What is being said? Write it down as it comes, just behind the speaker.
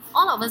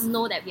all of us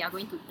know that we are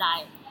going to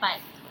die, but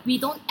we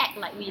don't act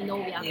like we know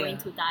we are going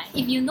to die.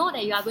 If you know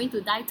that you are going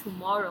to die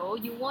tomorrow,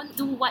 you won't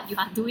do what you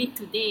are doing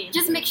today.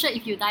 Just make sure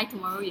if you die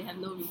tomorrow, you have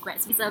no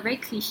regrets. It's a very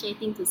cliche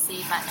thing to say,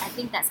 but I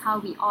think that's how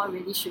we all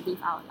really should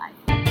live our life.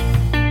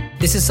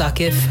 This is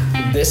Akif.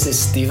 This is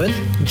Steven.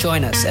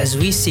 Join us as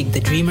we seek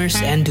the dreamers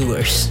and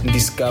doers,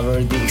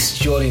 Discover the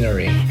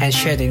extraordinary, and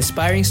share the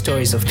inspiring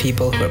stories of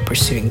people who are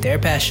pursuing their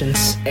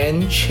passions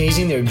and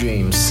chasing their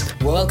dreams.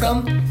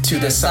 Welcome to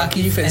the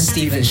Sakif and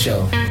Steven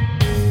Show.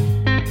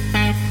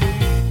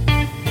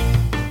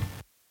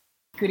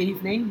 Good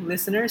evening,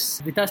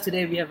 listeners. With us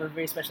today, we have a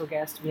very special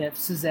guest. We have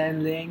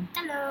Suzanne Ling.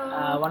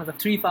 Hello. One of the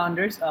 3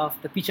 founders of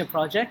the Picha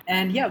Project.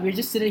 And yeah, we're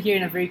just sitting here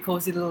in a very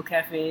cozy little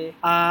cafe.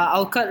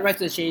 I'll cut right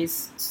to the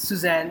chase.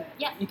 Suzanne,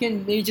 you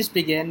can maybe just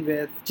begin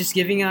with just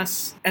giving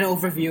us an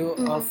overview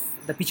of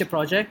the Picha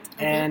Project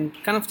and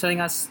kind of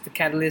telling us the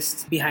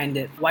catalyst behind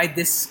it. Why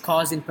this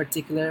cause in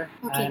particular,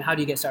 and how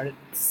do you get started?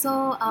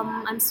 So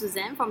I'm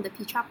Suzanne from the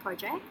Picha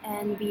Project,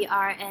 and we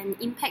are an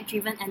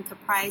impact-driven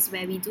enterprise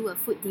where we do a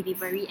food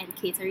delivery and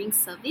catering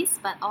service,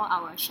 but all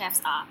our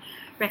chefs are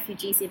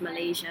refugees in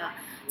Malaysia.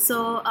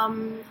 So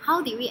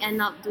how did we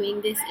end up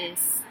doing this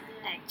is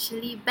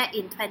actually back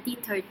in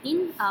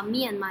 2013,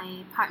 me and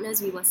my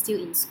partners, we were still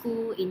in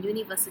school, in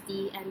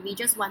university, and we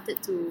just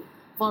wanted to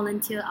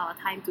volunteer our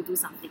time to do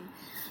something.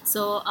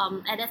 So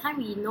at that time,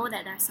 we know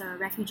that there's a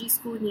refugee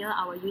school near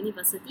our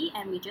university,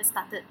 and we just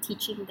started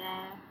teaching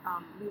there.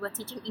 We were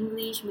teaching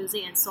English,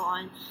 music, and so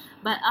on.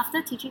 But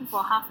after teaching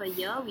for half a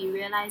year, we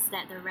realized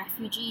that the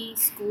refugee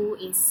school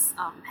is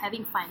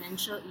having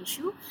financial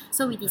issue.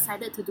 So we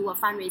decided to do a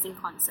fundraising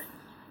concert.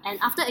 And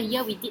after a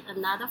year, we did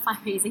another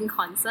fundraising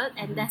concert,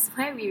 and that's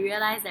where we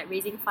realized that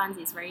raising funds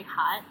is very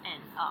hard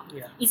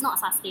and it's not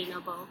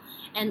sustainable.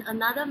 And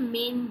another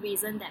main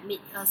reason that made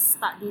us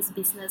start this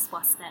business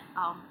was that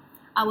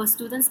our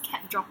students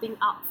kept dropping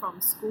out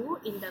from school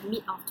in the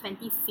mid of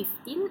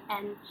 2015,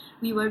 and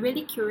we were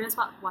really curious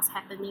what was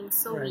happening.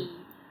 So we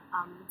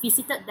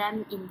visited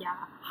them in their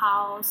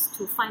house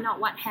to find out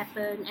what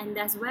happened, and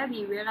that's where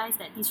we realized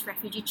that these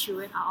refugee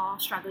children are all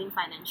struggling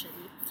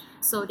financially.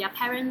 So their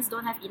parents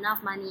don't have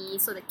enough money,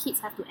 so the kids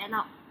have to end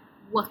up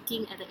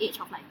working at the age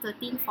of like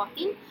 13,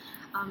 14,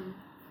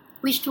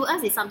 which to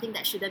us is something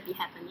that shouldn't be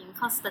happening,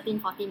 because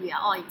 13, 14, we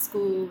are all in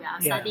school, we are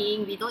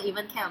studying, we don't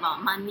even care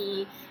about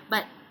money.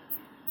 But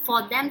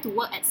for them to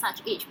work at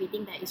such age, we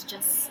think that it's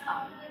just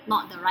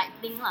not the right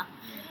thing.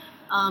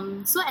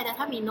 So at that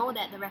time, we know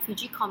that the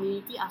refugee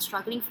community are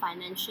struggling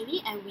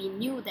financially, and we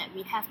knew that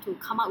we have to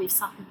come up with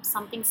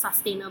something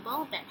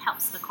sustainable that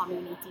helps the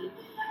community,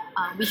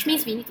 which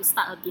means we need to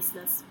start a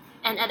business.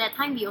 And at that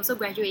time, we also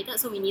graduated,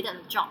 so we needed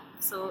a job.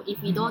 So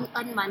if we don't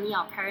earn money,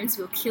 our parents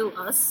will kill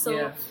us.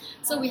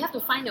 So we have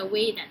to find a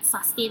way that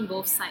sustain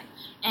both sides.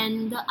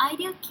 And the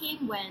idea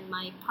came when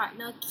my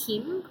partner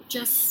Kim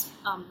just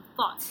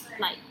thought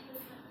like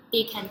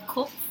they can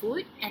cook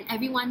food and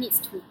everyone needs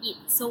to eat.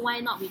 So why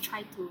not we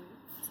try to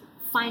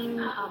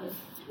find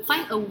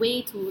a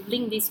way to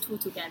link these two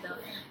together.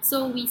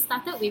 So we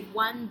started with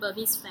one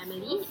Burmese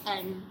family,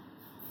 and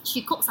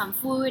she cooked some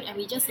food, and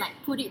we just like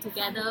put it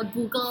together,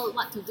 Googled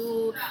what to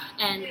do,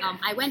 and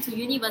I went to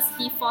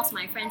university, forced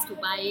my friends to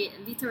buy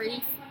it,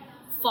 literally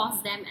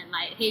forced them and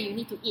like, hey, you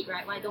need to eat,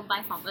 right? Why don't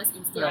buy from us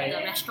instead of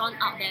the restaurant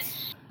out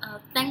there?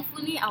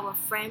 Thankfully, our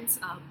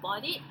friends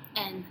bought it,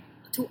 and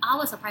to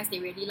our surprise, they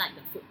really liked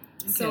the food.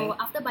 So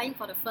after buying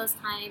for the first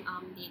time,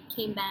 they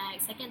came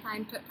back, second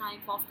time, third time,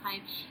 fourth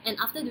time, and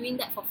after doing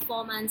that for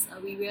 4 months,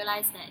 we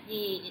realized that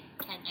hey, it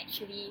can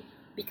actually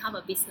become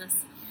a business.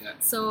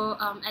 So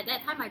at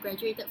that time, I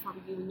graduated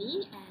from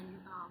uni,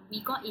 and we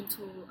got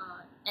into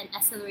an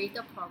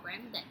accelerator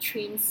program that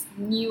trains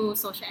new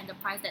social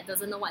enterprise that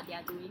doesn't know what they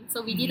are doing.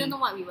 So we didn't know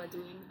what we were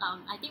doing.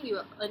 I think we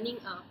were earning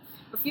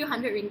a few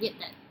hundred ringgit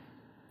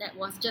that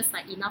was just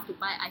like enough to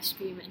buy ice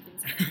cream and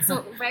things like that.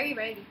 So very,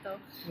 very little.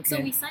 So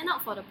we signed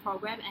up for the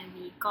program, and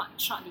we got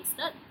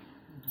shortlisted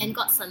and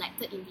got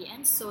selected in the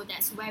end. So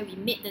that's where we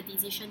made the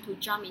decision to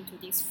jump into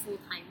this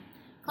full-time,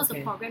 because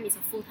the program is a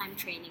full-time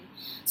training.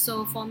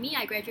 So for me,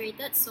 I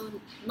graduated, so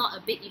not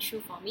a big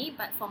issue for me,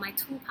 but for my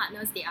 2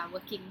 partners, they are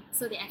working.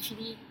 So they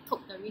actually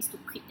took the risk to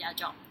quit their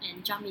job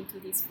and jump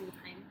into this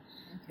full-time.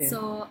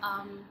 So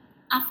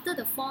after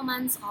the 4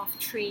 months of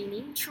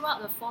training,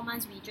 throughout the 4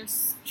 months, we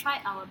just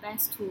tried our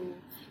best to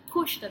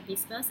push the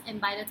business,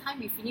 and by the time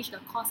we finished the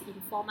course in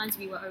 4 months,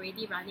 we were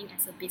already running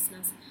as a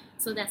business.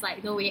 So there's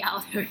like no way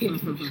out already.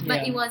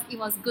 But it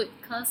was good,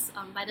 because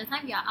by the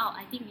time we are out,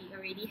 I think we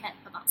already had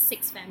about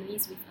 6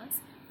 families with us,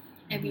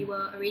 and we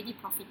were already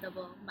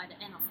profitable by the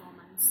end of 4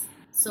 months.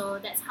 So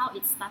that's how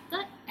it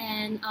started.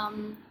 And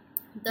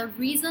the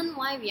reason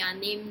why we are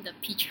named the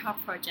Picha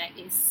Project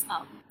is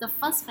the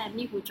first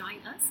family who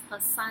joined us, her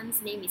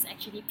son's name is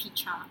actually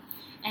Picha.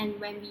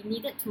 And when we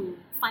needed to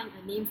find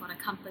a name for the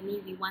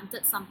company, we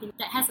wanted something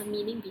that has a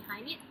meaning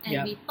behind it.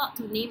 And we thought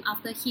to name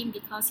after him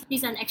because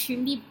he's an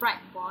extremely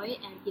bright boy,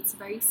 and it's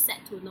very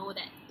sad to know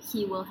that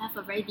he will have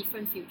a very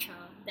different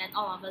future than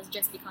all of us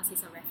just because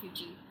he's a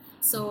refugee.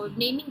 So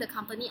naming the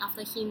company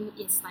after him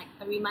is like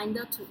a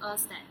reminder to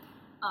us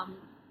that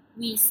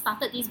we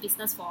started this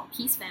business for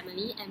his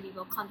family, and we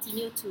will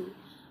continue to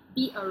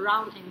be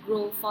around and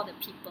grow for the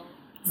people.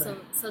 Right.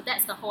 So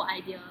that's the whole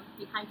idea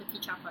behind the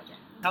Picha project.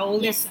 How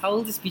old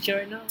is Picha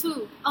right now?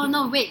 2. Oh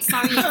no, wait,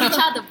 sorry,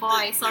 Picha the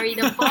boy. Sorry,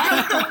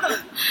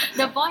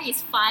 the boy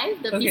is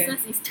 5. The Okay.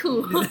 business is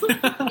 2.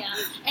 Yeah,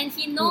 and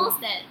he knows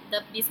that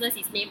the business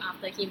is named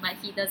after him, but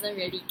he doesn't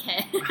really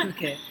care.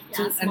 Okay. Yeah,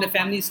 So, and small the boy.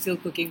 family is still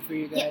cooking for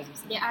you guys? Yeah, and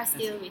stuff? they are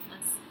still with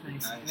us.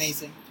 Nice. Nice.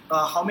 Amazing.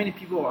 How many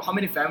people or how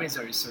many families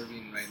are you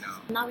serving right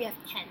now? Now we have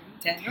 10.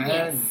 10? And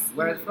Yes.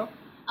 where are you from?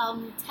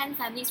 10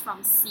 families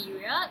from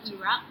Syria,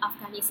 Iraq,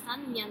 Afghanistan,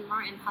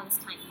 Myanmar, and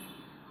Palestine.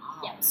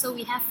 Yeah, so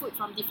we have food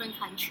from different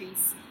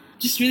countries.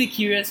 Just really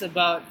curious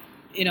about,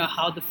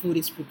 how the food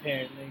is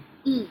prepared.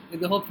 Mm. Like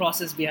the whole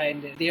process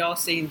behind it. They're all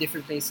staying in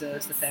different places,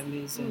 Yes. the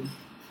families, Mm. and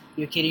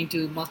you're catering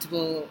to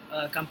multiple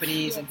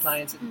companies and Yes.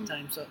 clients at Mm. the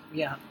time. So,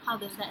 yeah. How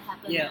does that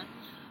happen? Yeah.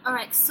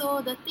 Alright,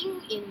 so the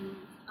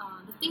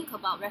thing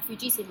about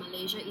refugees in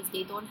Malaysia is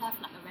they don't have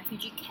like a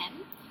refugee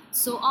camp.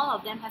 So all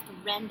of them have to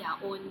rent their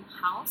own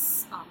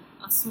house,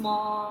 a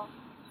small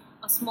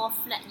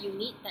flat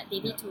unit that they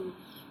need to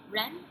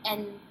rent,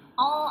 and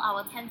all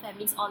our 10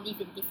 families all live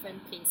in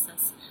different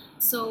places.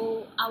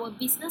 So our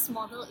business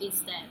model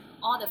is that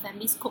all the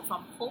families cook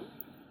from home,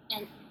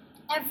 and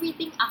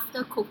everything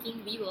after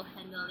cooking we will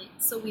handle it.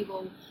 So we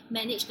will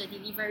manage the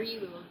delivery,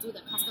 we will do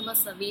the customer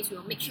service, we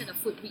will make sure the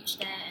food reach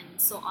there, and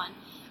so on.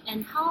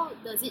 And how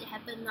does it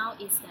happen now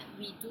is that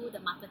we do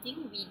the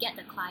marketing, we get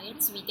the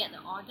clients, we get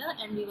the order,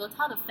 and we will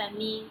tell the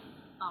family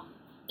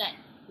that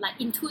like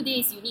in 2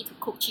 days you need to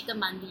cook chicken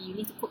mandi, you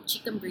need to cook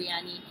chicken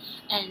biryani,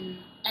 and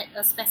at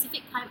a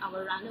specific time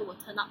our runner will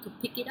turn up to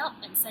pick it up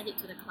and send it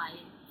to the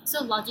client.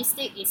 So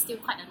logistic is still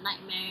quite a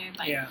nightmare,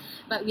 but Yeah.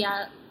 but we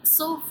are,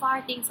 so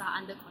far things are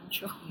under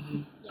control.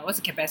 Mhm. Yeah. What's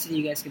the capacity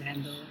you guys can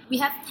handle? We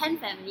have 10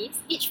 families,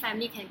 each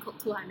family can cook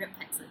 200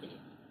 packs a day.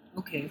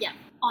 Okay. Yeah.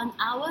 On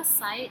our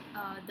side,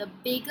 the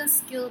biggest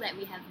skill that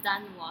we have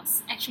done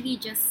was actually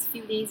just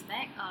few days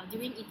back,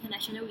 during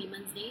International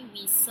Women's Day,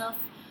 we served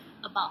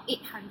about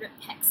 800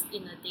 packs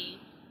in a day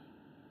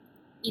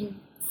in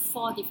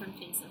 4 different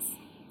places.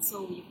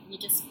 So we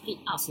just split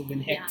up. Must have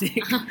been Yeah.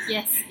 hectic.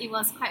 Yes, it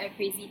was quite a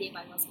crazy day,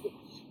 but it was good.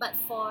 But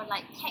for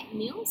like packed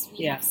meals, we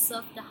Yeah. have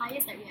served, the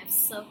highest that we have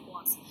served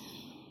was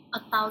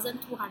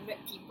 1,200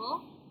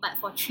 people, but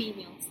for 3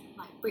 meals,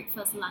 like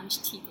breakfast,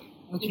 lunch, tea break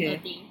in a Okay.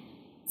 day.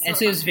 And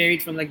so it's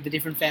varied from like the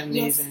different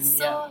families Yes, and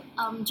so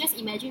just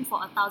imagine for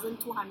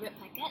 1,200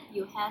 packet,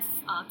 you have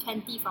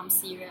 20 from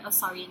Syria.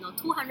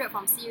 200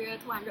 from Syria,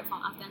 200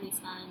 from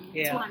Afghanistan,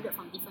 Yeah. 200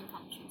 from different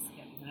countries.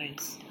 yeah.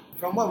 Nice.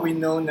 From what we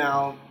know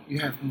now, you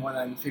have more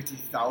than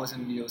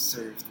 50,000 meals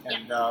served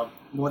and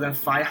more than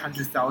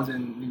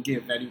 500,000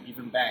 ringgit value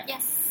given back.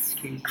 Yes.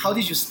 Crazy. How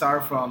did you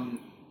start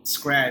from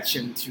scratch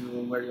into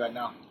where you are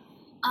now?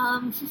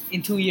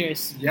 In 2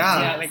 years.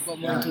 Yeah. Yeah, like more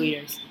than Yeah. 2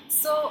 years.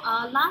 So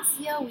last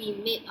year we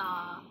made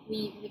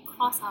we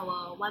crossed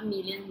our 1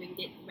 million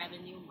ringgit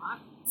revenue mark.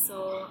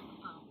 So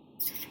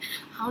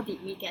how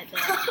did we get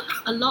there?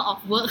 A lot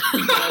of work.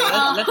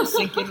 Let us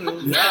sink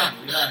in. Yeah.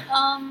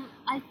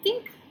 I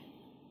think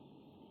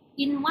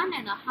in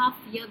 1.5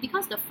 years,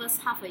 because the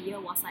first half a year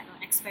was like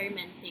an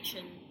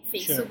experimentation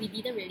phase, so Sure. we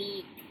didn't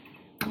really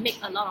make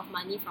a lot of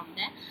money from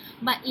there.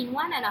 But in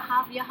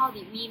 1.5 years, how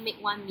did we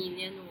make 1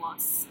 million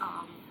was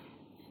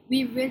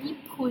we really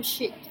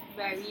push it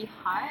very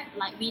hard.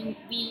 Like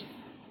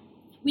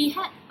we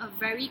had a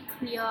very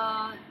clear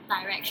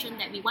direction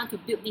that we want to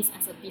build this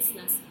as a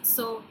business.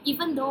 So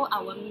even though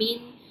our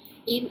main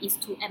aim is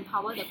to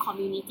empower the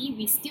community,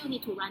 we still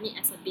need to run it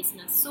as a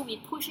business. So we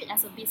push it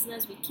as a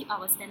business, we keep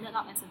our standard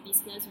up as a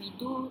business, we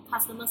do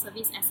customer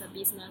service as a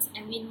business,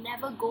 and we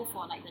never go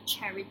for like the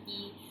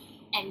charity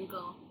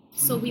angle.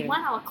 So we Okay.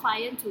 want our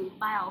client to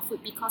buy our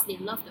food because they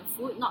love the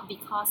food, not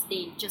because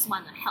they just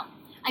want to help.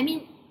 I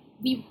mean,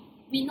 we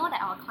know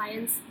that our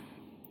clients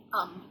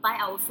buy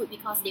our food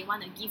because they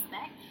want to give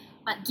back,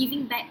 but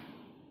giving back,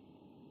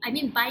 I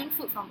mean, buying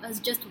food from us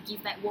just to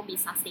give back won't be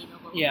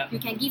sustainable. Yeah. You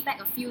can give back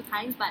a few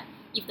times, but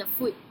if the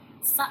food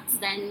sucks,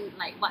 then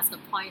like what's the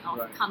point of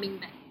Right. coming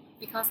back?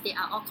 Because they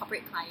are all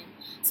corporate clients.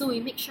 So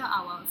we make sure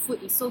our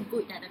food is so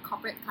good that the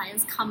corporate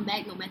clients come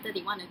back no matter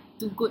they want to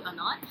do good or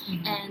not.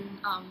 Mhm.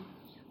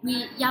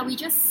 And we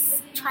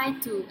just try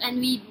to, and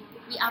we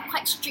are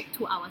quite strict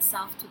to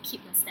ourselves to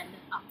keep the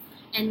standard up.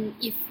 And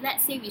if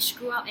let's say we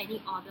screw up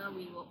any order,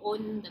 we will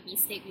own the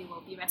mistake. We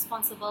will be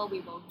responsible. We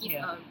will give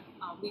Yeah.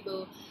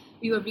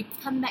 we will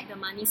return back the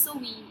money. So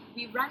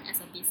we run as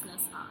a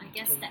business. I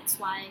guess Okay.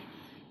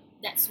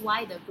 that's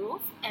why the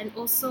growth. And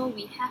also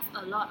we have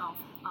a lot of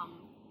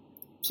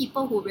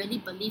people who really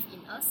believe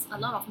in us. A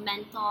lot of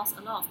mentors,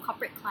 a lot of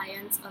corporate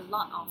clients, a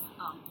lot of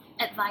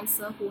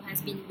advisor who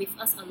has been with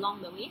us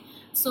along the way.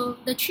 So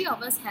the 3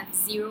 of us have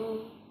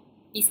 0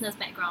 business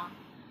background,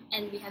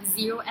 and we have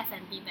 0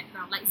 F&B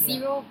background, like Yeah.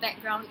 0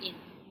 background in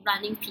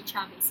running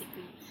Picha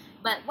basically.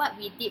 But what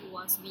we did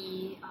was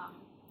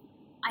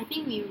I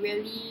think we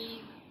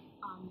really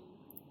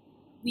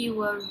we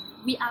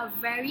are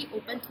very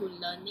open to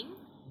learning,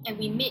 and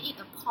we made it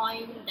a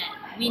point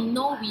that we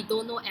know we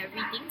don't know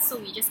everything, so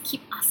we just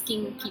keep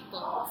asking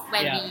people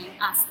when we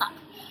are stuck.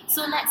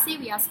 So let's say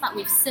we are stuck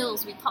with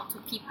sales, we talk to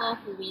people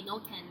who we know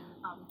can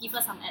give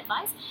us some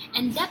advice,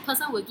 and that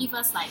person will give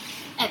us like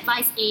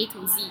advice A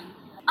to Z.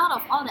 Out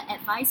of all the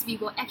advice, we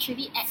will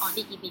actually act on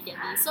it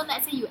immediately. So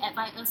let's say you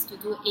advise us to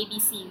do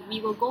ABC, we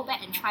will go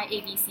back and try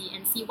ABC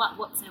and see what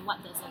works and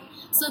what doesn't.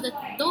 So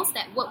those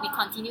that work, we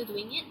continue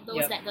doing it.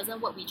 Those that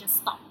doesn't work, we just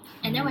stop.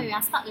 And then when we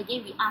are stuck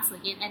again, we ask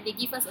again, and they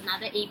give us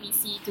another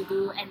ABC to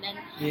do. And then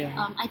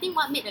I think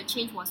what made the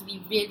change was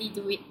we really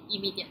do it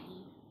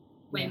immediately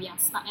when we are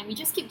stuck, and we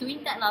just keep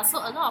doing that. So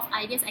a lot of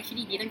ideas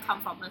actually didn't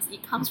come from us.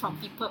 It comes from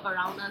people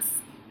around us.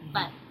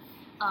 But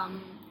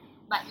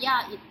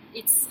yeah,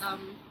 it's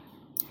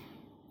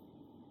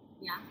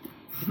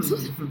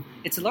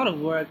it's a lot of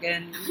work,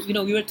 and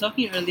we were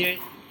talking earlier.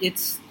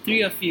 It's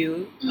 3 of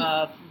you,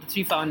 the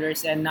 3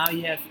 founders, and now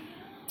you have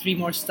 3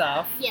 more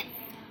staff. Yeah.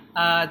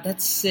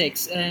 That's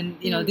 6, and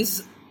this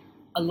is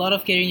a lot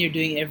of catering you're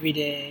doing every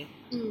day.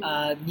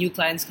 New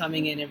clients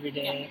coming in every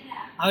day.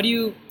 How do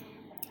you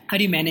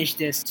manage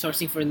this,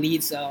 sourcing for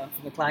leads from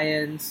the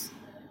clients,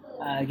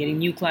 getting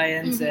new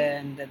clients,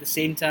 and at the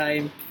same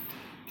time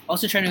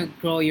also trying to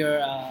grow your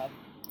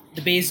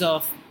the base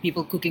of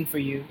people cooking for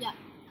you? Yeah.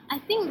 I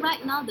think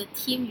right now the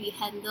team, we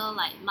handle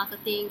like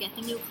marketing,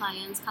 getting new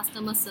clients,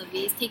 customer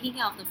service, taking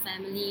care of the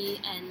family,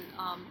 and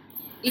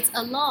it's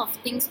a lot of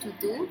things to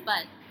do,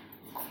 but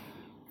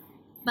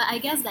I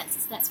guess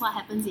that's what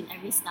happens in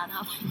every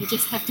startup. You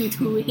just have to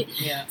do it.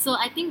 Yeah. So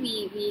I think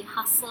we really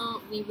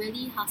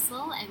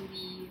hustle, and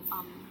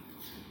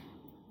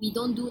we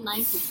don't do 9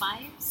 to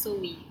 5, so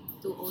we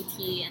do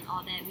OT and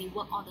all that. We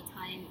work all the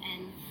time,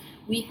 and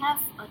we have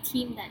a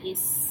team that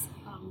is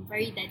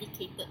very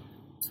dedicated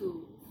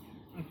to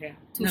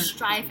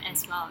strive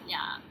as well.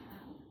 Yeah.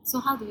 So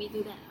how do we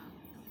do that?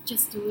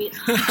 Just do it.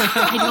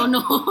 I don't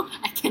know.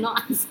 I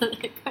cannot answer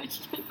that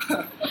question.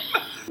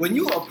 When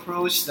you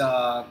approached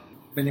the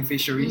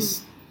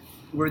beneficiaries,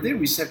 were they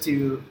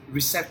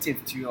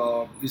receptive to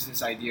your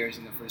business ideas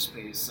in the first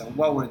place? So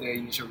what were their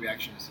initial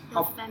reactions?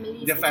 The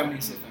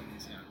families.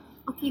 Yeah.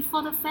 Okay,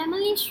 for the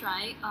families,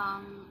 right?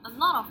 A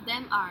lot of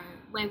them are,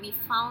 when we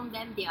found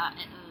them, they are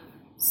at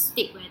a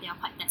state where they are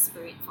quite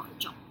desperate for a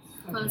job,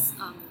 because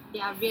they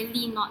are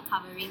really not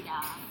covering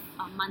their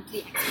monthly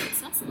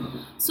expenses.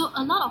 So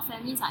a lot of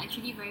families are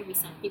actually very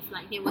receptive.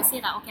 Like they will say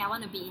that, okay, I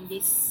want to be in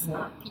this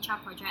Picha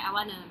project, I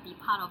want to be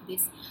part of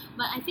this.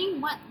 But I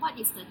think what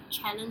is the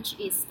challenge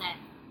is that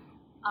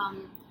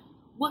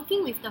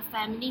working with the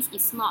families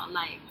is not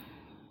like,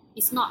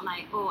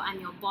 oh, I'm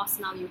your boss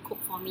now, you cook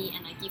for me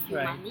and I give you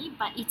money.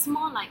 But it's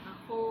more like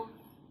a whole,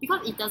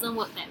 because it doesn't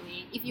work that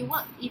way.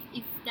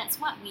 If that's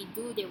what we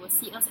do, they will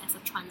see us as a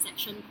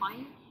transaction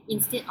point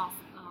instead of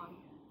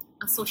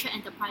a social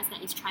enterprise that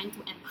is trying to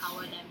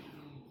empower them.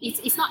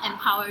 It's not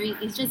empowering,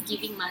 it's just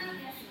giving money.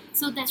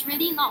 So that's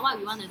really not what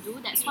we want to do.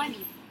 That's why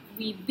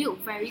we build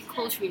very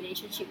close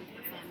relationship with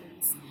the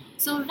families.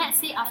 So let's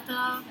say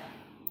after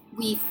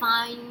we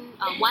find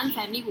one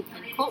family who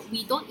can cook,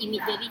 we don't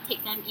immediately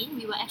take them in.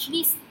 We will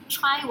actually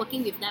try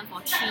working with them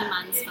for 3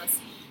 months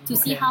first to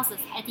see how's the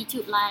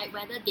attitude like,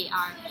 whether they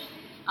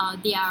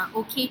are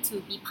okay to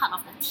be part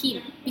of the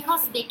team,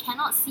 because they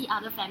cannot see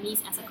other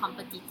families as a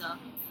competitor.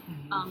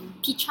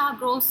 Picha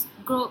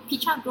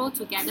grow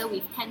together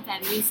with 10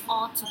 families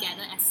all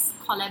together as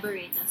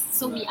collaborators.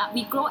 So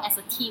we grow as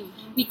a team.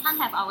 We can't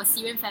have our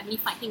Syrian family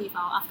fighting with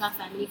our Afghan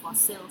family for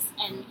sales,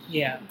 and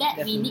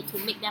we need to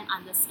make them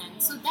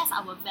understand. So that's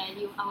our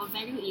value. Our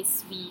value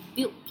is we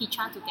build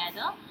Picha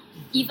together.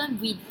 Even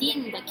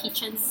within the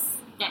kitchens,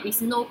 there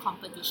is no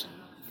competition.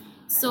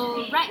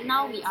 So right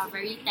now we are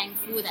very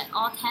thankful that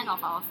all 10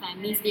 of our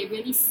families, they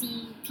really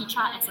see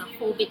Picha as a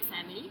whole big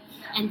family,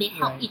 and they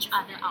help each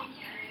other out.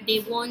 They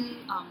won't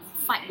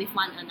fight with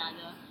one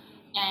another.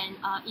 And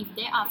if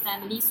there are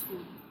families who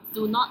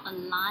do not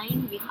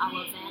align with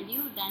our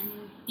value, then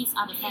these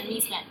are the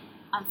families that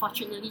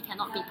unfortunately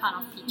cannot be part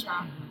of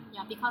Picha.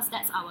 Yeah, because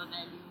that's our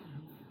value.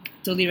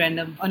 Totally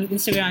random. On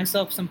Instagram, I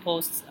saw some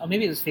posts, or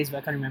maybe it was Facebook,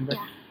 I can't remember.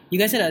 Yeah. You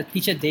guys had a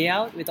Picha day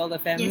out with all the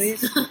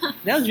families? Yes.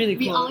 That was really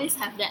cool. We always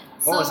have that.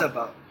 What was it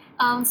about?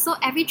 So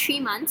every 3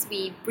 months,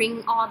 we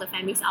bring all the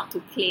families out to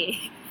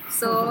play.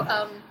 So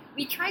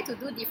we try to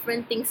do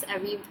different things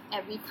every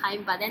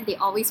time, but then they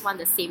always want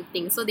the same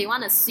thing. So they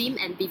want to swim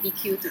and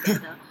BBQ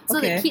together. So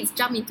the kids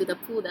jump into the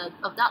pool, the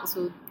adults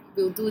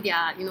will do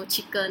their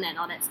chicken and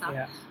all that stuff.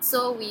 Yeah.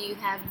 So we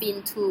have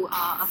been to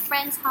a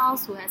friend's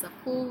house who has a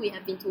pool. We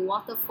have been to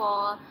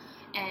waterfall.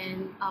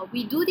 And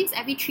we do this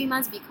every 3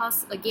 months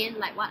because, again,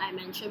 like what I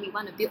mentioned, we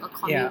want to build a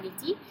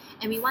community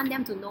and we want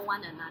them to know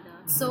one another.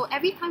 So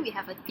every time we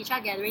have a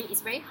Picha gathering,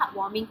 it's very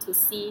heartwarming to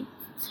see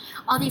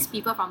all these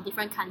people from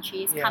different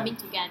countries coming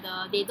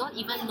together. They don't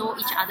even know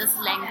each other's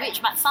language,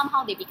 but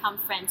somehow they become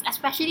friends,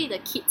 especially the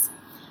kids.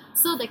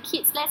 So the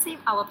kids, let's say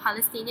our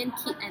Palestinian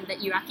kid and the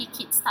Iraqi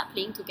kid start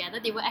playing together,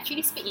 they will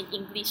actually speak in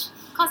English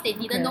because they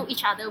didn't know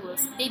each other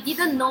they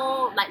didn't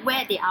know like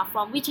where they are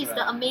from, which is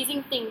the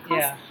amazing thing,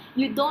 because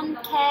you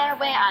don't care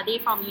where are they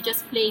from, you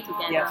just play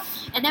together.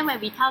 And then when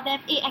we tell them,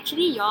 hey,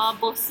 actually y'all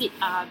both speak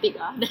Arabic,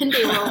 then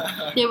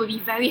they will be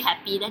very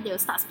happy. Then they will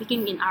start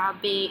speaking in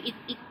Arabic.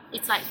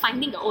 It's like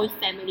finding the old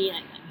family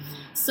like that.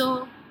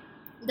 So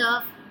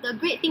the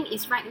great thing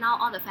is right now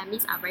all the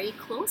families are very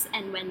close,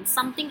 and when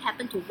something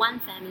happened to one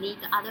family,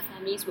 the other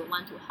families will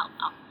want to help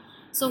out.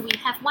 So we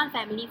have one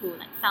family who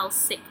like fell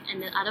sick,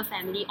 and the other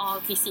family all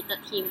visited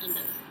him in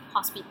the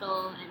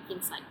hospital and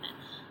things like that.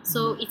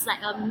 So it's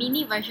like a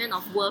mini version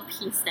of world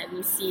peace that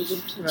we see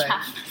in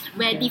Picha,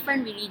 where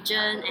different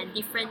religion and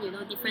different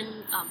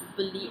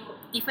belief,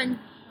 different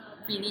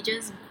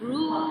religious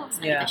groups,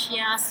 like the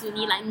Shia,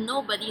 Sunni, like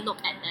nobody look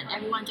at that.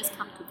 Everyone just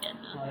come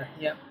together.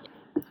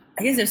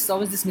 I guess there's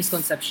always this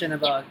misconception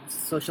about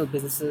social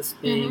businesses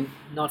being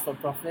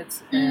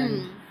not-for-profits.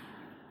 And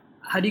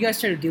how do you guys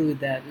try to deal with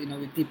that? You know,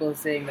 with people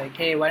saying like,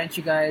 hey, why don't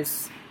you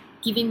guys...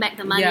 Giving back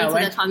the money to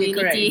the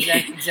community.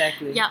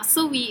 Exactly.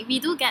 So we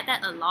do get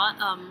that a lot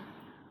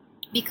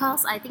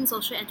because I think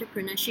social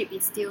entrepreneurship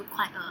is still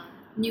quite a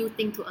new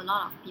thing to a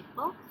lot of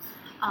people.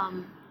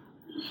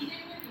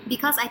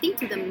 Because I think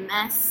to the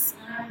mass,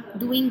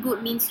 doing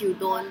good means you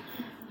don't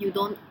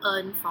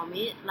earn from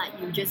it, like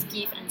you just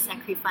give and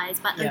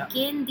sacrifice. But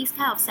again, this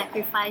kind of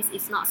sacrifice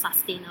is not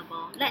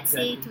sustainable. Let's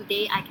say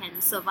today I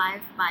can survive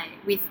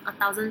with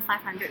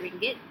 1,500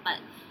 ringgit, but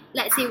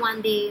let's say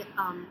one day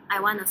I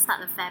want to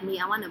start a family,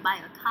 I want to buy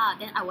a car,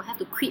 then I will have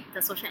to quit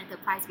the social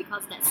enterprise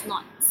because that's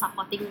not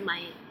supporting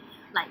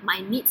my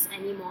needs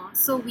anymore.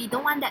 So we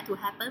don't want that to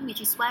happen, which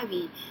is why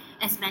we,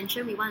 as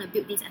mentioned, we want to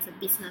build this as a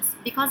business,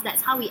 because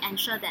that's how we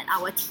ensure that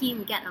our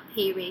team get a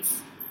pay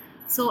raise.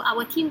 So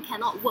our team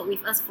cannot work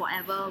with us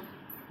forever,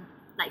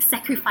 like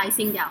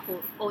sacrificing their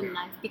own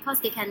life, because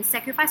they can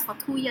sacrifice for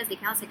 2 years, they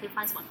cannot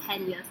sacrifice for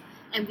 10 years.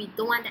 And we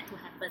don't want that to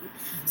happen.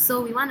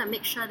 So we want to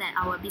make sure that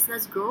our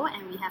business grow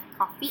and we have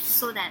profit,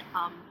 so that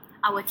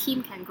our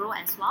team can grow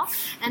as well.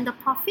 And the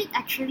profit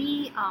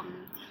actually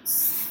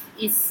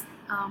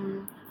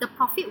the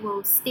profit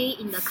will stay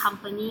in the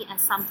company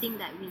as something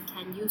that we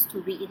can use to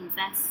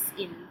reinvest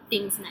in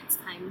things next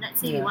time.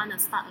 Let's say we want to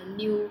start a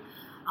new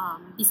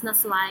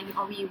business line,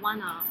 or we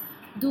want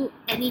to do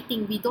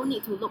anything, we don't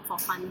need to look for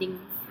funding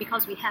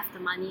because we have the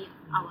money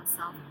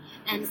ourselves.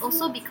 And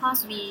also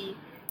because we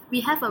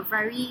have a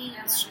very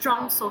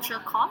strong social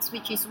cause,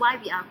 which is why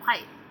we are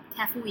quite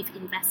careful with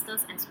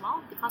investors as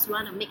well, because we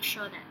want to make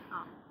sure that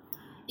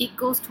it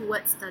goes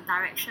towards the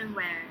direction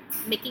where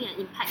making an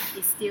impact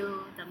is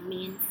still the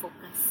main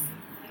focus.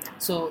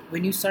 So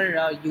when you started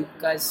out, you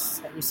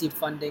guys received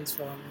fundings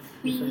from...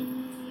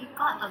 We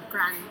got a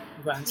grant.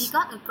 Grants. We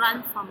got a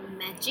grant from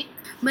MAGIC,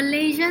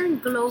 Malaysian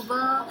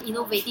Global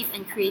Innovative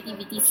and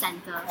Creativity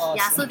Center. Awesome.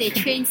 Yeah, so they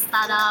train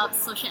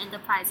startups, social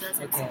enterprises,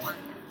 and so on.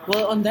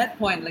 Well, on that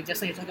point, like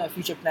just like you're talking about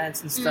future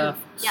plans and stuff.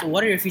 So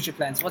what are your future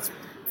plans? What's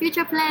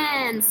future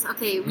plans?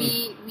 Okay,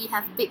 we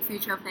have big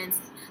future plans.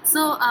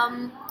 So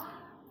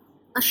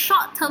a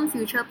short-term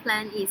future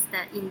plan is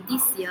that in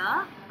this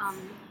year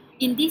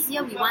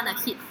we want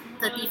to hit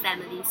 30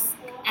 families,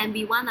 and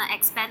we want to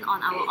expand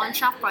on our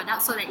on-shelf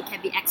products so that it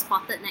can be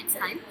exported next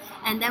time.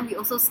 And then we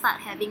also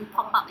start having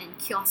pop-up and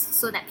kiosks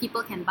so that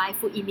people can buy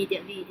food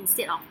immediately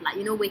instead of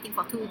waiting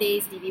for 2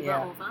 days deliver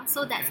over.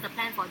 So that's the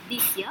plan for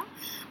this year.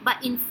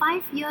 But in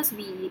 5 years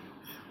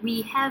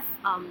we have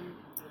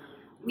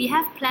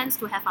plans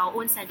to have our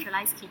own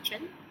centralized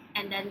kitchen,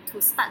 and then to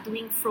start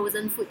doing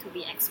frozen food to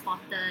be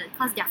exported,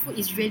 because their food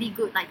is really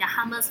good. Like their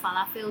hummus,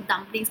 falafel,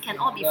 dumplings can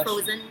all be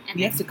frozen. And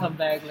we have to come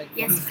back. Like,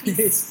 yes,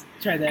 please.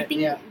 Try that.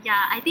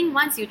 I think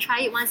once you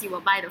try it, once you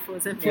will buy the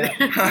frozen food.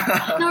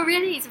 No,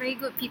 really, it's very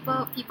good.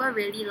 People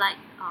really like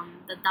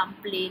the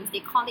dumplings.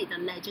 They call it the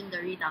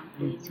legendary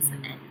dumplings,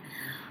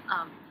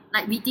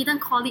 and we didn't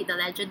call it the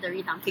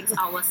legendary dumplings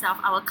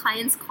ourselves. Our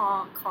clients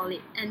call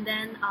it. And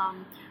then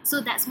so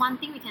that's one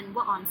thing we can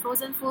work on.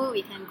 Frozen food.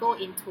 We can go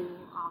into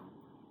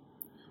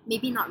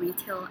maybe not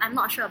retail. I'm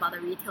not sure about the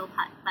retail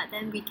part, but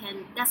then we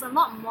can. There's a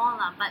lot more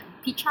lah. But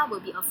Picha will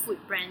be a food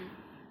brand.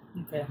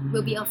 Okay.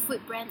 Will be a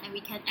food brand, and we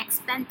can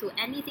expand to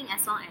anything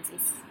as long as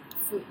it's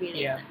food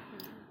related. Yeah,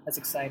 that's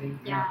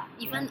exciting. Yeah,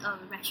 even a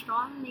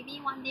restaurant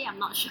maybe one day. I'm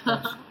not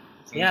sure.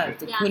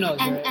 Who knows?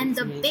 And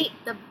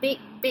the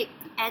big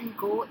end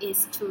goal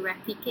is to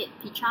replicate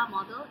Picha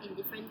model in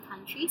different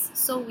countries.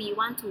 So we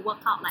want to work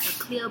out like a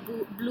clear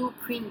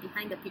blueprint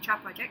behind the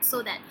Picha project,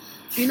 so that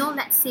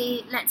let's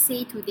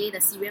say today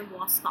the Syrian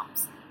war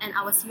stops, and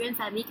our Syrian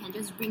family can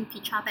just bring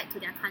Picha back to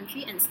their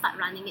country and start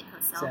running it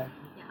herself.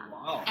 Exactly.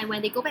 Wow. And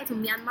when they go back to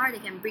Myanmar, they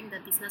can bring the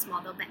business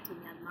model back to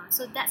Myanmar.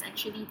 So that's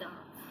actually the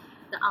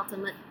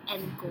ultimate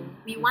end goal.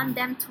 We want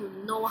them to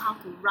know how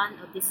to run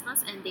a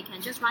business, and they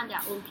can just run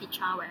their own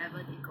Picha wherever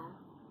they go.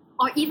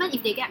 Or even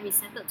if they get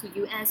resettled to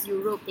US,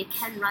 Europe, they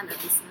can run a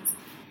business.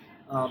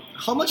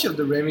 How much of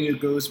the revenue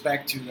goes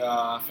back to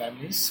the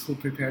families who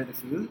prepare the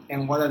food,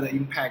 and what are the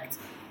impact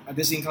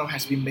this income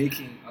has been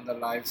making on the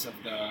lives of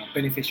the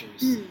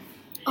beneficiaries?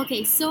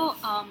 Okay, so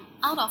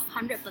out of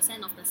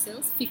 100% of the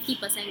sales,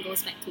 50%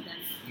 goes back to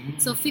them.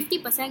 So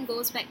 50%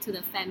 goes back to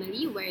the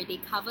family where they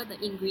cover the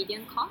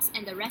ingredient costs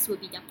and the rest will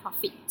be their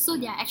profit. So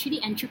they are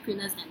actually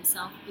entrepreneurs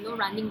themselves,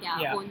 running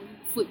their own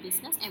food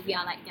business and we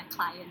are like their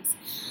clients.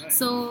 Right.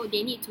 So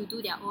they need to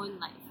do their own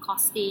like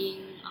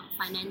costing,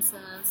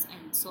 finances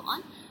and so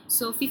on.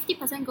 So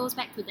 50% goes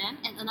back to them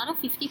and another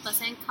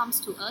 50% comes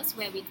to us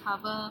where we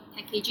cover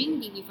packaging,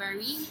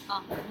 delivery,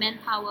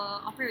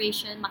 manpower,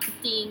 operation,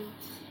 marketing,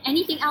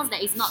 anything else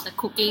that is not the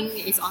cooking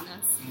is on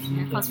us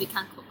because we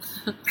can't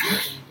cook.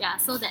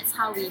 So that's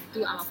how we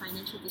do our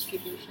financial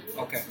distribution.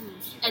 Okay.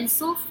 And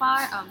so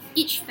far,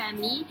 each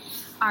family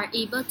are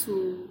able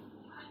to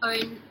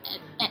earn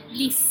at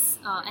least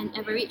an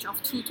average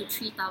of 2,000 to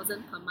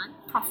 3,000 per month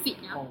profit.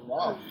 Yeah? Oh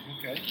wow!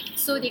 Okay.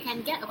 So they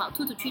can get about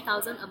 2,000 to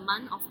 3,000 a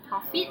month of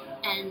profit,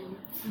 and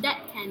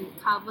that can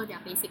cover their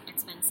basic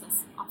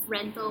expenses of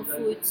rental,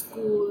 food,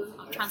 school,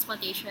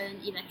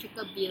 transportation,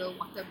 electrical bill,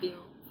 water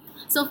bill.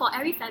 So for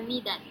every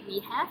family that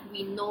we have,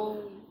 we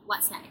know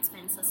what's their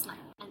expenses like.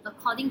 And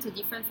according to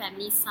different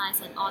family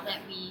size and all that,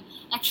 we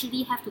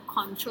actually have to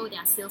control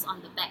their sales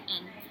on the back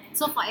end.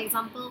 So for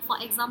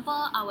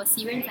example, our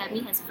Syrian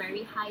family has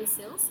very high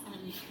sales,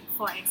 and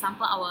for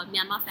example, our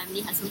Myanmar family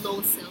has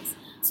low sales.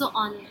 So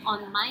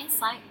on my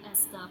side,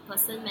 as the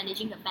person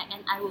managing the back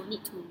end, I will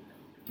need to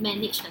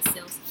manage the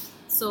sales.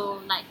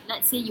 So like,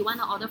 let's say you want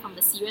to order from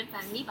the Syrian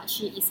family, but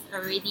she is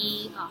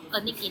already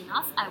earning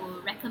enough, I will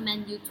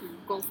recommend you to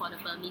go for the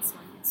Burmese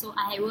one. So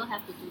I will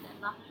have to do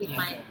that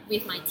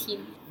with my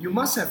team. You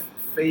must have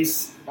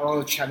faced a lot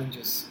of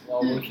challenges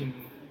while working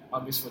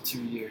on this for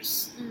 2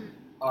 years.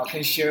 Can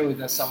you share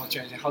with us some of the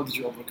challenges? How did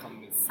you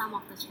overcome it? Some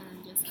of the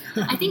challenges.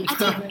 I think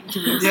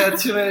yeah,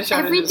 too many challenges.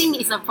 Everything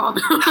is a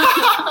problem.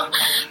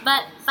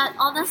 but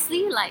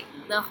honestly, like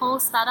the whole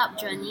startup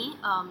journey,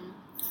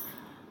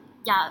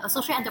 a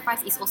social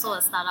enterprise is also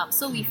a startup.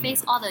 So we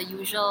face all the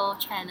usual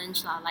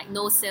challenge like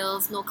no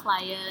sales, no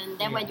client.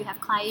 Then when you have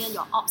client,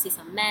 your ops is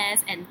a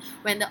mess. And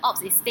when the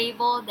ops is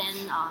stable, then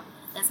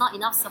there's not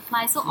enough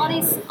supply. So all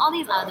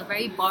these are the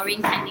very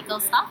boring technical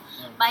stuff.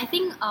 But I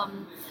think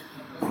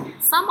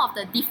some of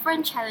the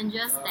different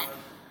challenges that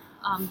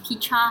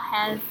Petra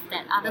has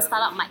that other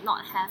startup might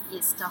not have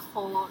is the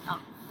whole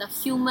the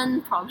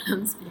human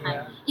problems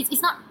behind.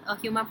 It's not a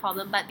human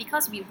problem, but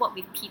because we work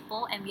with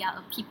people and we are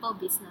a people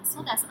business,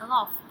 so there's a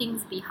lot of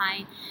things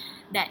behind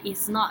that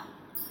is not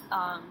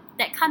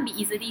that can't be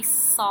easily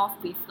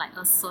solved with like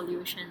a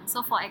solution.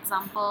 So for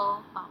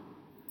example,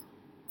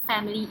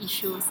 family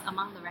issues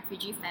among the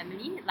refugee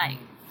family,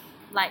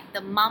 like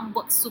the mom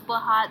works super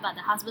hard but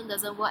the husband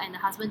doesn't work and the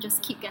husband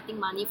just keep getting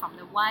money from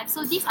the wife.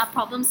 So these are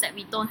problems that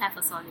we don't have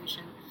a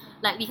solution.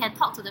 Like we can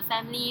talk to the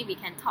family, we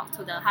can talk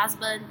to the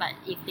husband, but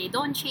if they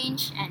don't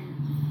change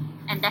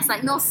and there's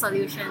like no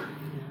solution,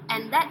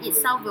 and that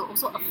itself will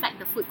also affect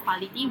the food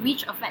quality,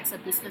 which affects the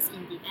business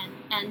in the end.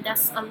 And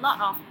there's a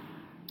lot of,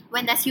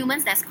 when there's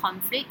humans, there's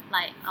conflict,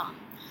 like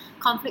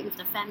conflict with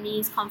the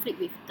families, conflict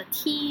with the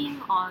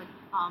team, or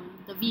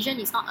the vision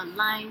is not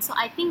aligned. So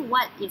I think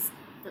what is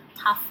the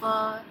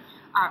tougher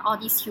are all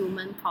these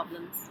human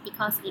problems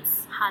because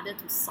it's harder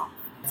to solve.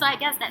 So I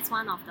guess that's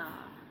one of the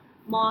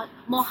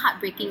more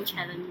heartbreaking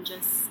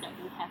challenges that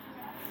we have,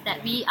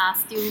 that we are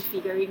still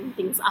figuring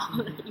things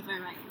out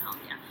even right now.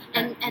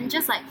 And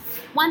just like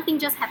one thing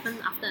just happened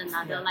after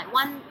another. Like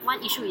one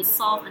issue is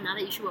solved,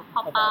 another issue will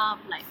pop up.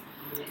 Like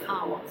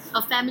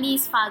a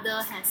family's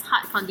father has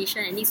heart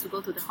condition and needs to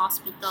go to the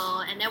hospital,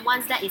 and then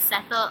once that is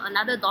settled,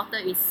 another daughter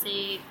is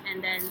sick,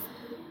 and then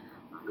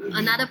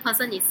another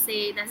person is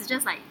sick. That's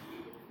just like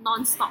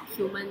non-stop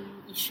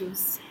human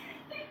issues.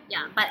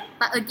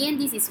 But again,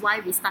 this is why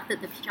we started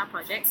the Petra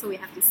project, so we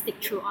have to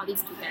stick through all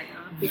this together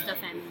with the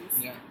families.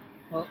 Yeah.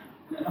 Well,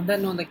 on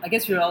that note, like I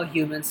guess we're all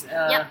humans.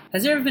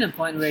 Has there ever been a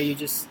point where you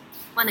just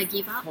want to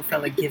give up? Or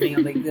felt like giving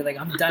up, like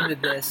I'm done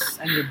with this,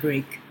 I need a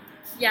break?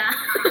 Yeah,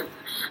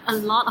 a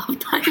lot of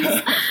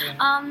times.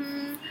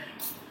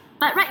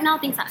 But right now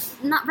things are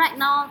not. Right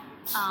now,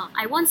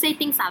 I won't say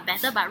things are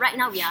better, but right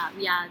now we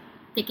are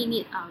taking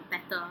it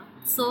better.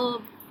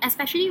 So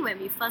especially when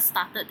we first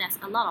started, there's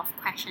a lot of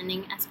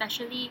questioning,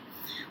 especially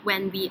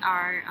when we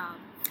are,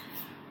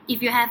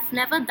 if you have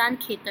never done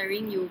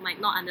catering, you might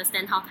not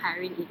understand how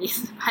tiring it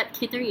is, but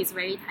catering is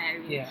very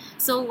tiring. Yeah.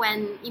 So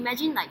when,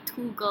 imagine like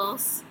 2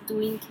 girls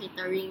doing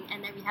catering,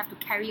 and then we have to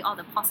carry all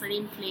the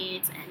porcelain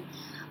plates and,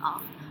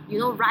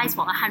 rice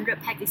for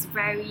 100 packs is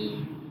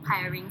very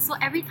tiring. So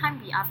every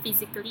time we are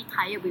physically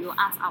tired, we will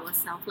ask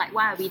ourselves, like,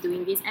 why are we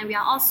doing this? And we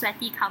are all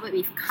sweaty, covered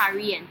with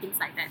curry and things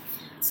like that.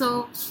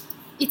 So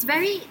it's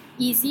very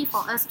easy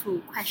for us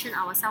to question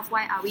ourselves,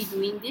 why are we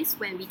doing this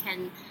when we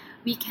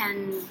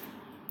can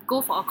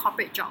go for a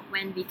corporate job,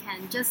 when we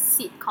can just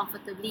sit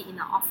comfortably in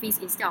the office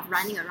instead of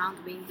running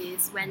around doing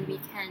this, when we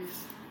can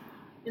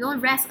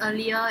rest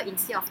earlier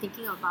instead of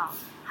thinking about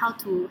how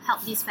to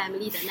help this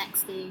family the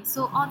next day.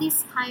 So all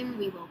this time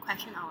we will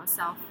question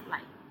ourselves,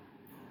 like,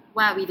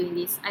 why are we doing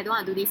this? I don't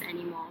want to do this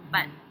anymore.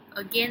 But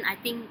again, I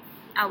think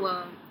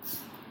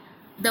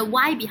the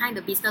why behind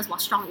the business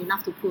was strong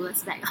enough to pull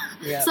us back.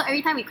 Yeah. So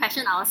every time we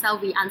question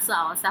ourselves, we answer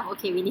ourselves,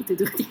 okay, we need to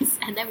do this,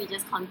 and then we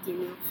just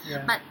continue.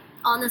 Yeah. But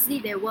honestly,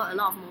 there were a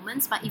lot of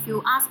moments. But if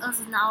you ask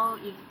us now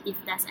if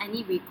there's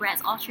any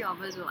regrets, all three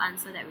of us will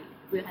answer that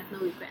we will have no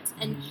regrets.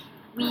 And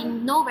we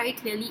know very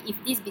clearly if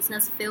this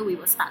business fail, we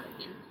will start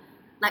again.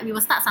 Like we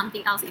will start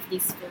something else if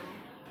this fail.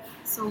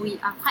 So we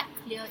are quite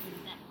clear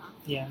in that.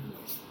 Yeah.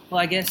 Well,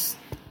 I guess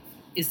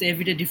it's the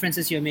everyday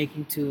differences you're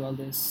making to all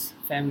these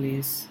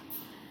families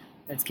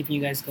that's keeping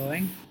you guys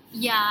going.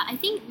 Yeah, I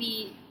think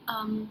we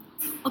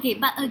okay,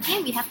 but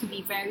again we have to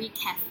be very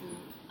careful.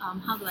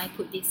 How do I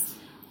put this?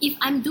 If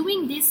I'm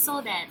doing this so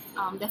that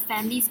the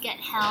families get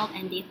help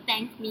and they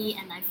thank me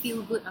and I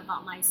feel good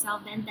about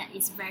myself, then that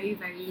is very,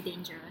 very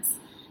dangerous.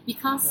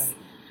 Because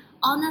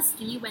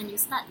honestly, when you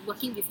start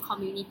working with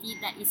community,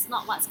 that is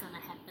not what's going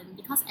to happen,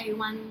 because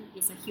everyone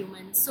is a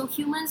human. So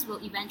humans will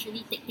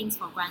eventually take things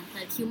for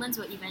granted. Humans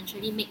will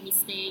eventually make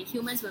mistakes.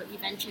 Humans will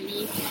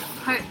eventually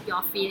hurt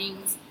your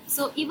feelings.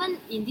 So even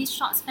in this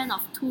short span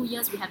of 2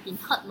 years, we have been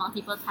hurt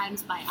multiple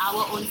times by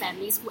our own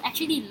families who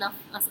actually love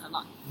us a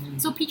lot.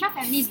 So Petra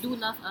families do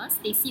love us.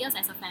 They see us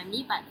as a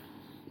family, but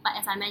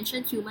as I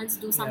mentioned, humans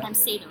do sometimes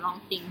say the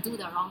wrong thing, do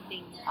the wrong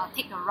thing,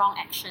 take the wrong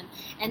action,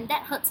 and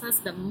that hurts us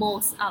the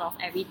most out of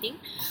everything.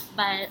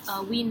 But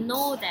we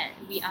know that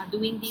we are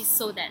doing this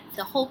so that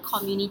the whole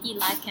community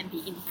life can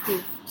be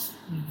improved.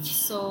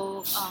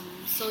 So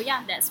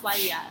yeah, that's why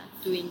we are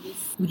doing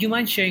this. Would you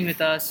mind sharing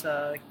with us?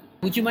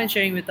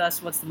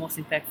 What's the most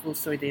impactful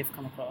story that you've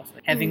come across?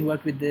 Like, having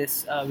worked with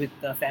this, with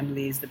the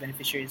families, the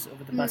beneficiaries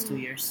over the past 2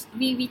 years.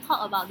 We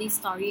talk about this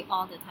story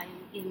all the time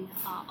in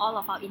all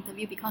of our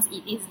interview because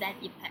it is that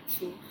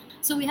impactful.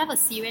 So we have a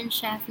Syrian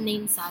chef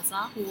named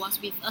Zaza who was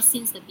with us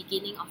since the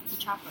beginning of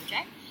Petra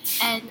Project,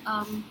 and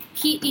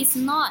he is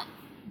not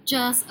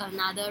just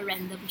another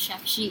random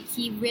chef.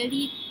 He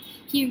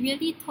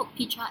really took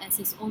Petra as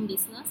his own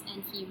business,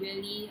 and he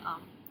really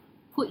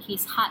put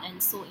his heart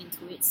and soul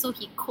into it. So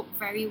he cooked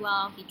very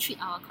well, he treats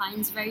our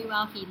clients very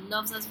well, he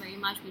loves us very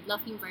much, we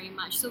love him very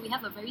much. So we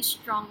have a very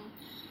strong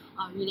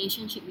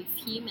relationship with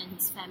him and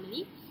his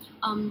family.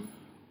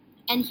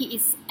 And he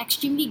is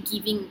extremely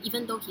giving,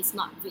 even though he's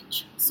not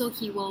rich. So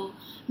he will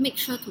make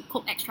sure to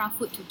cook extra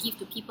food to give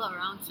to people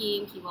around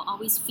him. He will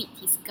always feed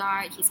his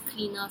guard, his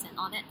cleaners and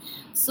all that.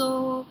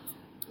 So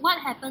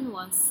what happened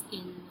was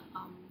in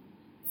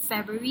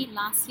February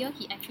last year,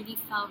 he actually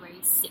fell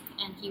very sick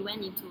and he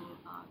went into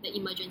the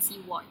emergency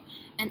ward.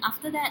 And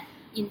after that,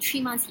 in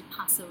 3 months, he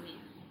passed away.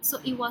 So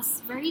it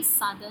was very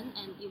sudden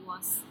and it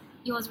was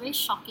very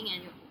shocking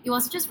and it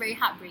was just very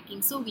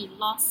heartbreaking. So we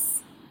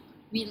lost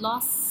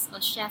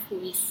a chef who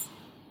is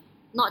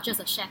not just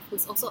a chef, who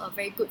is also a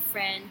very good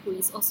friend, who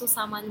is also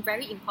someone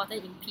very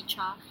important in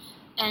Petra.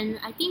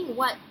 And I think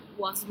what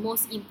was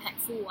most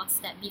impactful was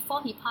that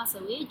before he passed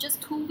away,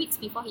 just 2 weeks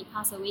before he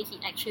passed away, he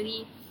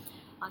actually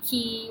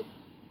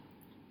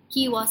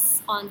he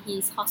was on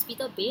his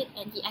hospital bed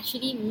and he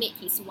actually made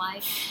his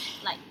wife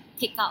like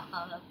take out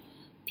a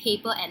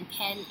paper and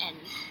pen and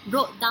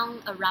wrote down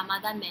a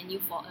Ramadan menu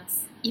for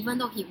us, even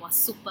though he was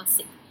super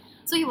sick.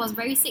 So he was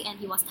very sick and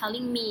he was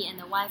telling me and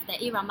the wife that,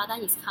 hey,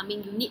 Ramadan is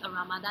coming, you need a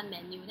Ramadan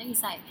menu. Then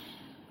he's like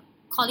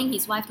calling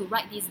his wife to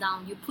write this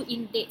down. You put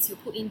in dates, you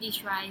put in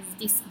this rice,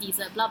 this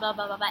dessert, blah, blah,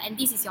 blah, blah, blah, and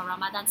this is your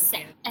Ramadan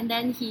set. And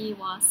then he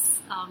was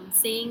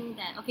saying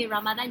that, okay,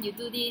 Ramadan, you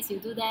do this, you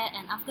do that.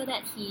 And after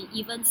that, he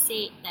even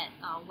said that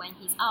when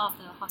he's out of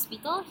the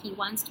hospital, he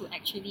wants to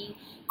actually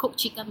cook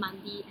chicken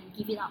mandi and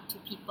give it out to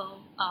people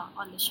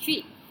on the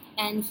street.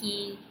 And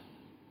he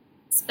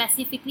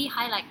specifically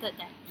highlighted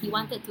that he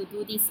wanted to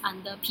do this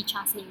under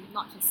Petra's name,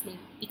 not his name,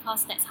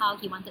 because that's how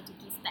he wanted to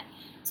give back.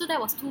 So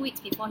that was 2 weeks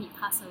before he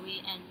passed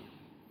away,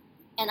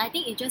 and I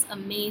think it just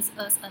amazed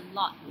us a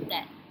lot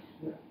that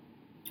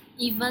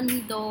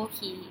even though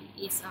he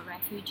is a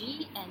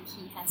refugee and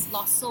he has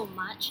lost so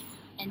much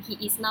and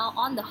he is now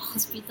on the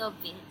hospital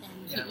bed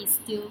and he is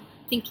still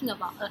thinking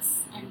about us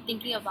and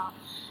thinking about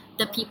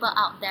the people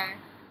out there.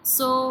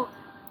 So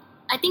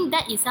I think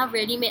that itself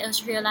really made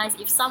us realize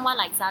if someone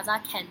like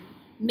Zaza can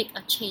make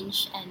a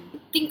change and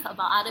think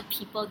about other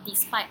people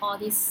despite all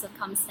these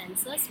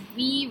circumstances,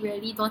 we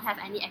really don't have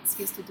any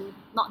excuse to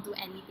not do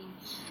anything.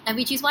 And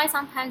which is why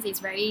sometimes it's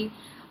very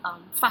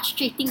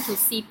frustrating to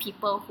see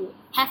people who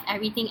have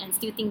everything and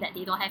still think that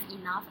they don't have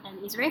enough,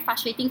 and it's very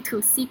frustrating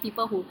to see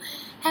people who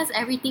has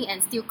everything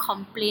and still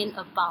complain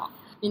about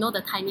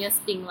the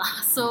tiniest thing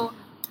lah. So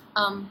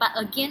but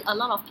again, a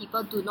lot of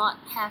people do not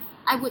have,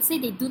 I would say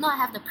they do not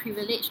have the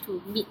privilege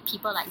to meet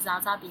people like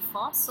Zaza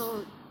before,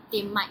 so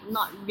they might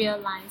not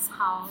realize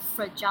how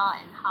fragile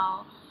and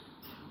how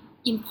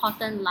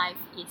important life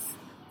is.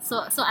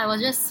 So I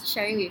was just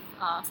sharing with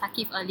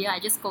Sakif earlier, I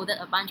just scolded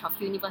a bunch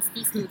of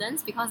university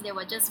students because they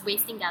were just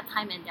wasting their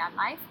time and their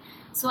life.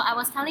 So I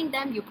was telling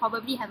them, you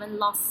probably haven't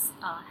lost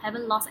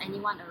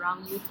anyone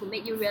around you to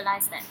make you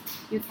realize that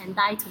you can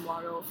die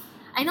tomorrow.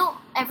 I know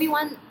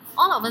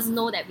all of us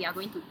know that we are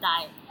going to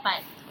die,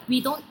 but we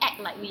don't act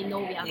like we know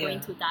we are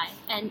going to die.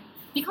 And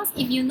because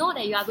if you know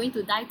that you are going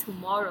to die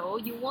tomorrow,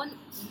 you won't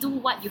do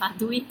what you are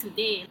doing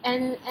today.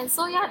 And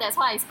so yeah, that's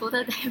why I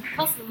scolded them,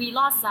 because we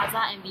lost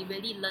Zaza and we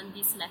really learned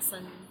this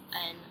lesson.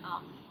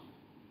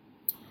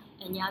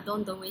 And yeah,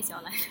 don't waste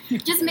your life.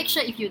 Just make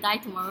sure if you die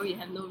tomorrow, you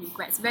have no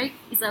regrets.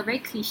 It's a very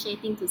cliche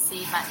thing to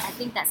say, but I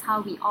think that's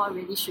how we all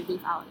really should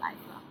live our life.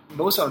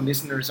 Most of our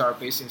listeners are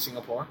based in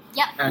Singapore.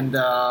 Yep. And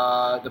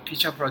the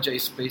Picha project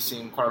is based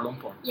in Kuala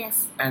Lumpur.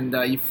 Yes. And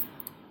if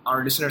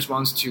our listeners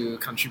wants to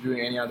contribute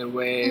in any other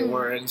way,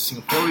 or any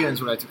Singaporeans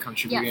would like to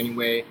contribute in any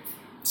way,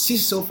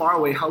 since so far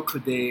away, how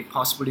could they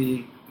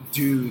possibly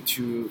do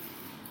to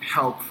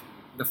help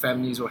the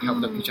families or help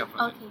the Picha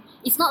project? Okay.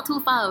 It's not too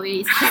far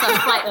away, it's just a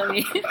flight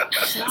away.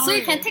 So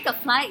you can take a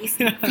flight, it's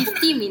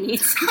 50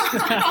 minutes.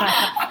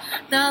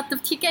 The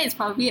ticket is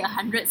probably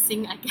 100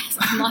 Sing, I guess.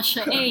 I'm not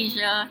sure.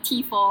 Asia,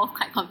 T4,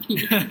 quite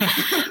convenient.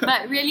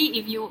 But really,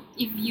 if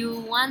you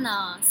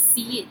wanna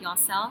see it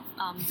yourself,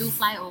 do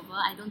fly over.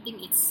 I don't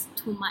think it's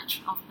too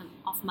much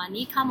of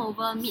money. Come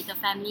over, meet the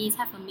families,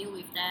 have a meal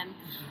with them.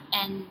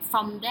 And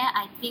from there,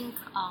 I think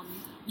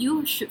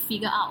you should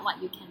figure out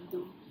what you can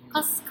do.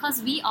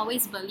 Because we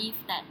always believe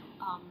that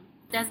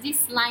there's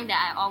this line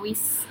that I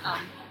always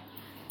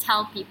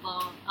tell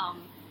people,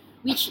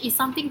 which is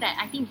something that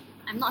I think,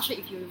 I'm not sure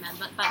if you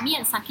remember, but me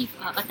and Saki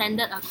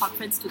attended a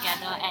conference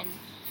together, and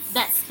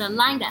that's the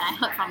line that I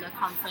heard from the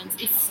conference.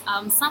 It's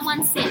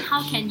someone said,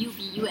 how can you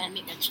be you and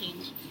make a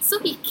change? So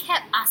he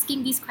kept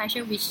asking this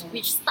question,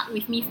 which stuck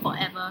with me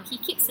forever. He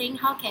keeps saying,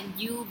 how can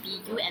you be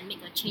you and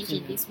make a change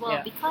in this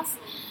world?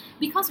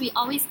 Because we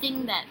always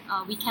think that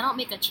we cannot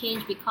make a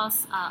change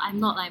because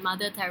I'm not like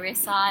Mother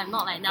Teresa, I'm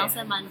not like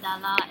Nelson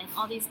Mandela and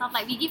all this stuff.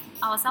 Like, we give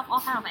ourselves all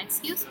kind of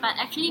excuse, but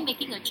actually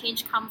making a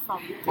change comes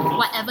from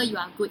whatever you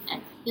are good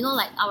at. You know,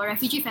 like our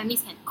refugee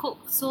families can cook,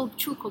 so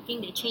through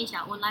cooking they change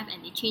their own life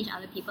and they change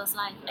other people's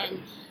life.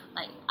 And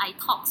like, I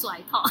talk, so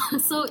I talk.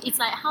 So it's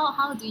like,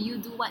 how do you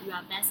do what you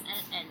are best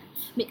at and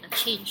make a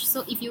change?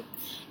 So if you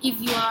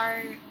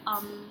are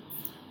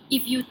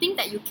if you think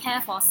that you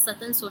care for a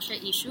certain social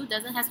issue,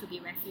 doesn't have to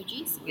be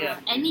refugees,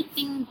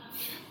 anything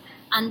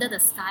under the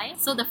sky.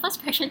 So the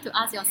first question to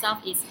ask yourself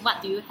is,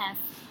 what do you have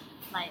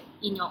like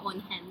in your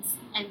own hands?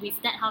 And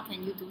with that, how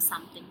can you do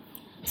something?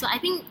 So I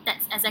think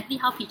that's exactly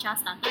how Picha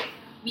started.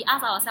 We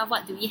ask ourselves,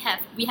 what do we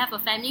have? We have a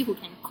family who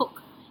can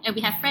cook, and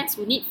we have friends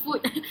who need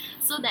food.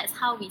 So that's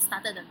how we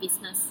started the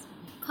business.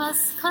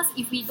 Because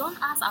if we don't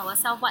ask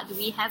ourselves what do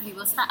we have, we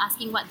will start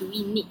asking what do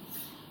we need.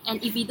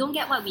 And if we don't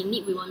get what we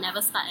need, we will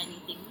never start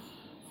anything.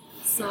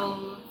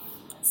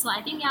 So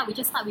I think, we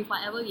just start with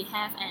whatever we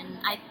have, and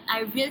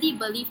I really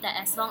believe that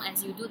as long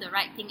as you do the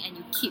right thing and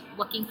you keep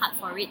working hard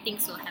for it,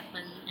 things will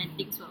happen and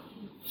things will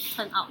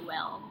turn out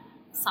well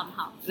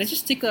somehow. Let's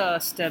just take a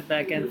step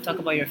back and talk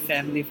about your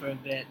family for a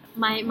bit.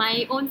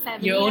 My own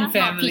family. Your own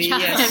family,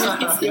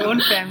 yes. Your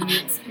own family.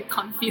 It's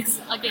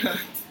confused. Okay.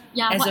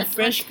 As a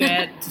fresh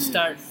grad to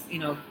start,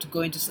 to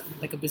go into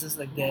like a business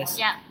like this,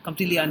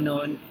 completely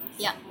unknown.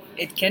 Yeah.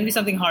 It can be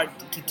something hard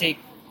to take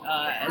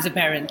as a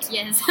parent.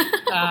 Yes.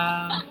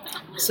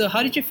 So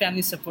how did your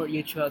family support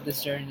you throughout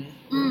this journey?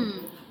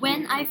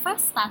 When I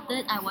first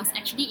started, I was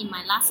actually in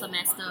my last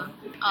semester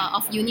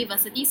of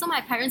university, so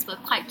my parents were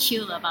quite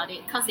chill about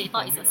it because they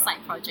thought it's a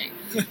side project.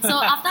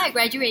 So after I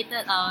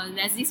graduated,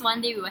 there's this one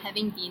day we were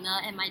having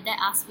dinner and my dad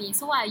asked me,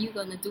 so what are you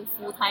going to do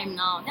full time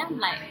now? Then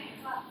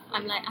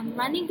I'm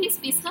running this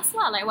business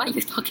lah. Like, what are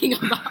you talking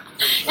about?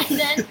 And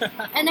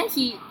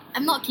then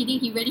I'm not kidding,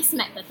 he really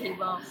smacked the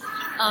table.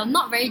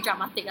 Not very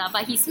dramatic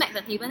but he smacked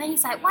the table and then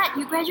he's like, what,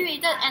 you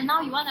graduated and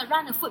now you want to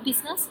run a food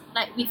business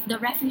like with the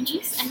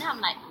refugees? And then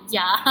I'm like,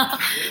 yeah.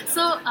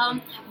 So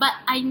but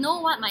I know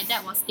what my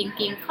dad was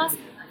thinking, because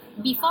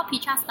before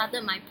Picha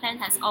started, my plan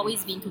has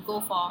always been to go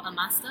for a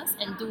master's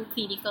and do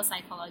clinical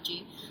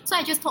psychology. So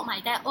I just told my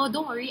dad, oh,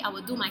 don't worry, I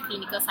will do my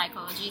clinical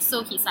psychology.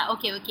 So he's like,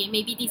 okay,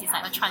 maybe this is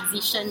like a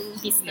transition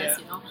business,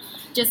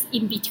 just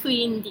in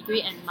between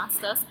degree and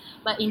master's.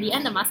 But in the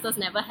end, the master's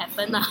never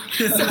happened.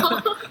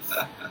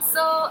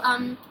 So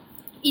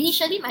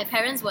initially, my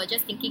parents were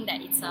just thinking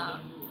that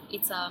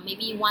it's a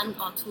maybe 1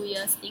 or 2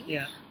 years thing.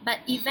 Yeah. But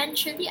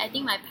eventually, I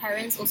think my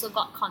parents also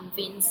got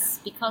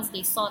convinced because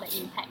they saw the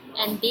impact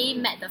and they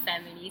met the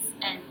families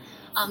and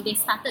they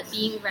started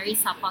being very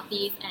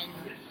supportive, and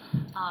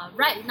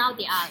right now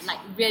they are like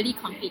really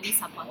completely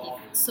supportive.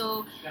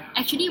 So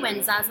actually,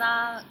 when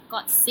Zaza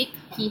got sick,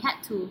 he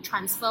had to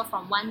transfer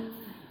from one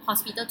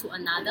hospital to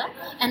another,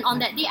 and on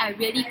that day I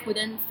really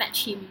couldn't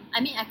fetch him.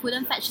 I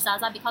couldn't fetch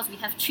Zaza because we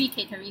have 3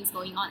 caterings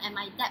going on and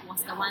my dad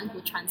was the one who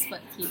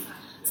transferred him.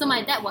 So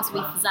my dad was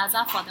with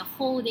Zaza for the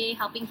whole day,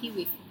 helping him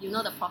with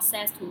the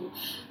process to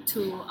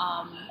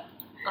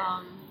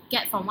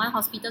get from one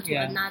hospital to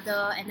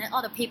another, and then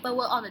all the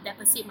paperwork, all the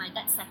deposit, my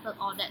dad settled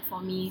all that for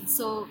me.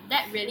 So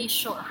that really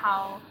showed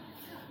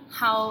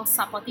how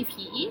supportive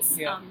he is,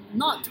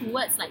 not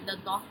towards like the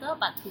daughter,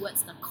 but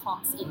towards the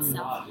cause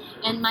itself.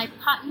 And my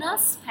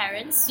partner's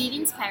parents,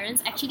 Sweelin's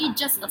parents, actually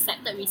just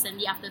accepted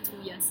recently after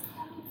 2 years.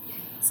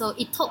 So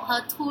it took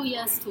her 2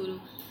 years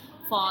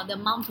for the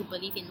mom to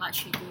believe in what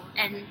she do.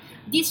 And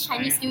this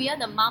Chinese New Year,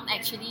 the mom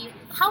actually,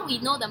 how we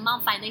know the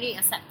mom finally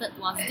accepted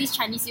was this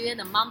Chinese New Year,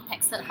 the mom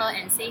texted her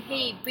and say,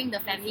 hey, bring the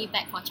family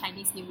back for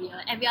Chinese New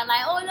Year. And we are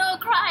like, oh no,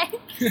 cry.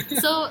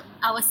 So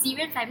our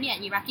Syrian family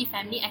and Iraqi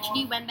family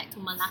actually went back to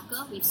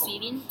Malacca with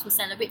Shirin to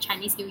celebrate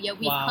Chinese New Year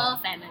with her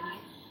family.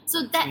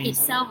 So that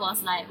itself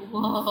was like,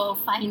 whoa,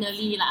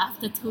 finally, like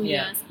after 2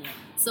 years. Yeah.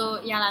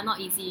 So yeah, not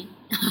easy.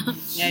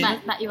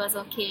 But it was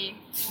okay.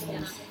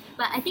 Yeah.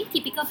 But I think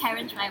typical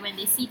parents, right, when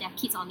they see their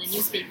kids on the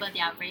newspaper,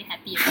 they are very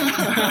happy.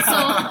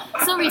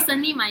 So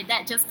recently my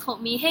dad just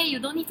told me, hey, you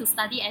don't need to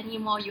study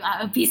anymore. You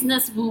are a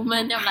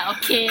businesswoman. Then I'm like,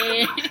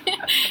 okay.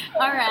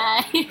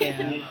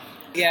 Alright.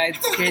 Yeah,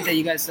 it's great that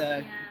you guys,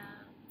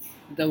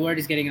 the word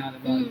is getting out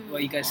about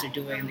what you guys are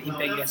doing, the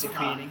impact you guys are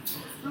creating.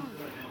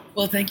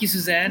 Well, thank you,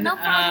 Suzanne. No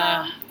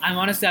problem.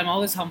 I'm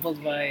always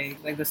humbled by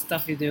like the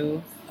stuff you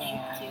do.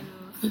 Thank you.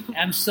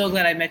 I'm so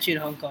glad I met you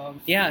in Hong Kong.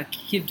 Yeah,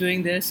 keep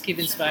doing this, keep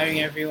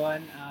inspiring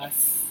everyone.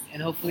 Yes.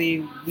 And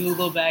hopefully we will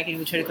go back and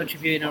we'll try to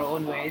contribute in our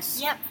own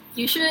ways. Yep,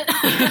 you should.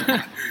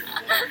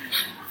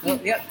 Well,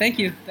 yeah, thank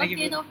you.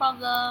 Okay, no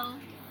problem.